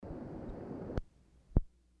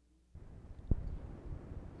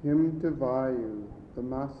Hymn to Vayu, the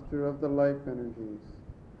master of the life energies.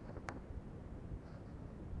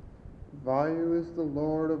 Vayu is the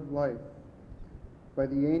lord of life. By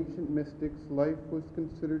the ancient mystics, life was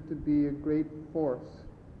considered to be a great force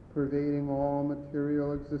pervading all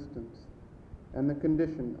material existence and the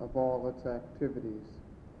condition of all its activities.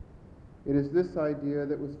 It is this idea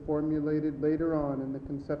that was formulated later on in the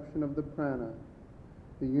conception of the prana,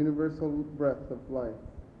 the universal breath of life.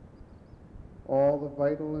 All the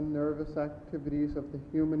vital and nervous activities of the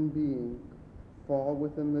human being fall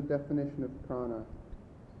within the definition of prana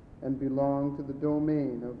and belong to the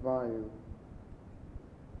domain of Vayu.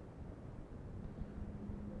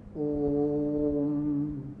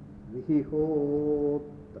 Om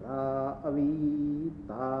Vihotra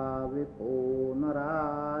Avita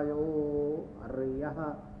Viponarayo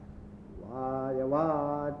Aryaha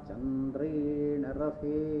Vayava Chandrena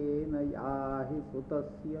Rasena Yahi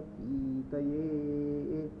Sutasya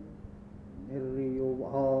Pitaye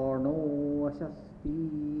Niryuvano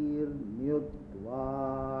Ashastir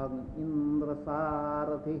Nyudvang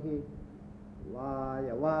Indrasarathihi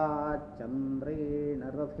Vayava Chandrena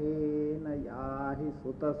Rathena Yahi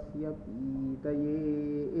Sutasya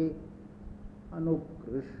Pitaye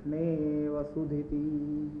Anukrishne Vasudhiti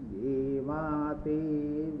Yevate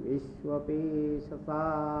Vishwapeshasa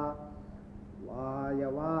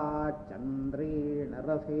Vayava Chandrena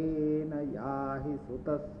Rathena Yahi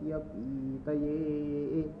Sutasya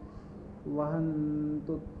Pitaye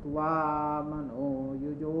Vahantu tva mano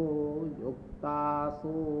yujo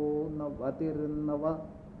yuktaso navatirnava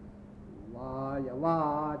Vayava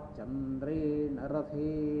Chandrena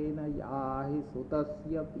Rathena Yahi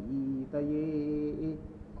Sutasya Pitaye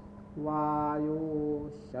Vayo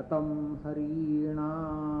Shatam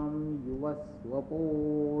Harinam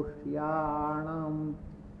Yuvasvaposhyanam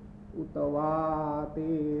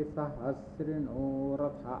Utavate Sahasrino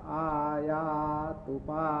Ratha Ayatu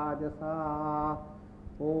Pajasa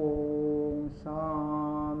Om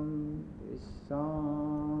Shanti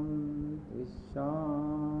Shanti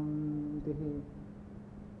Shanti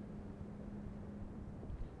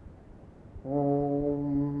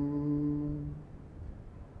Om.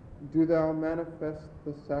 Do thou manifest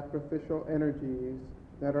the sacrificial energies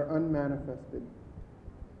that are unmanifested,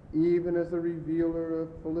 even as a revealer of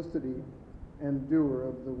felicity and doer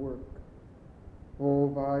of the work. O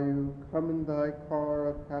Vayu, come in thy car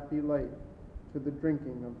of happy light to the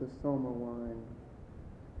drinking of the Soma wine.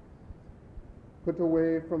 Put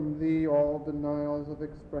away from thee all denials of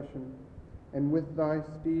expression, and with thy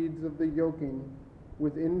steeds of the yoking,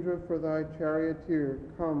 with Indra for thy charioteer,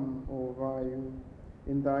 come, O Vayu,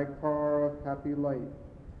 in thy car of happy light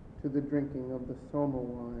to the drinking of the Soma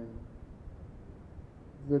wine.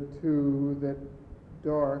 The two that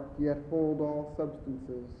dark yet hold all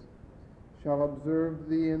substances shall observe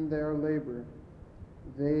thee in their labor,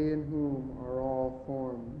 they in whom are all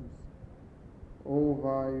forms. O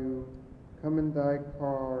Vayu, come in thy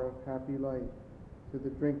car of happy light to the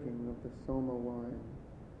drinking of the Soma wine.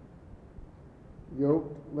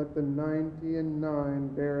 Yoked, let the 99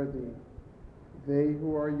 bear thee, they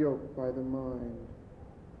who are yoked by the mind.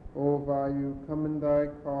 O Vayu, come in thy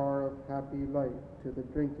car of happy light to the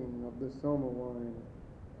drinking of the Soma wine.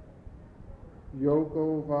 Yoke,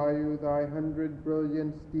 O Vayu, thy 100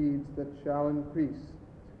 brilliant steeds that shall increase,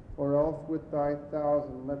 or else with thy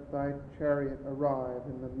 1,000 let thy chariot arrive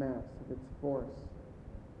in the mass of its force.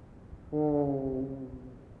 Om,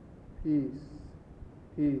 peace,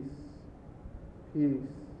 peace, peace.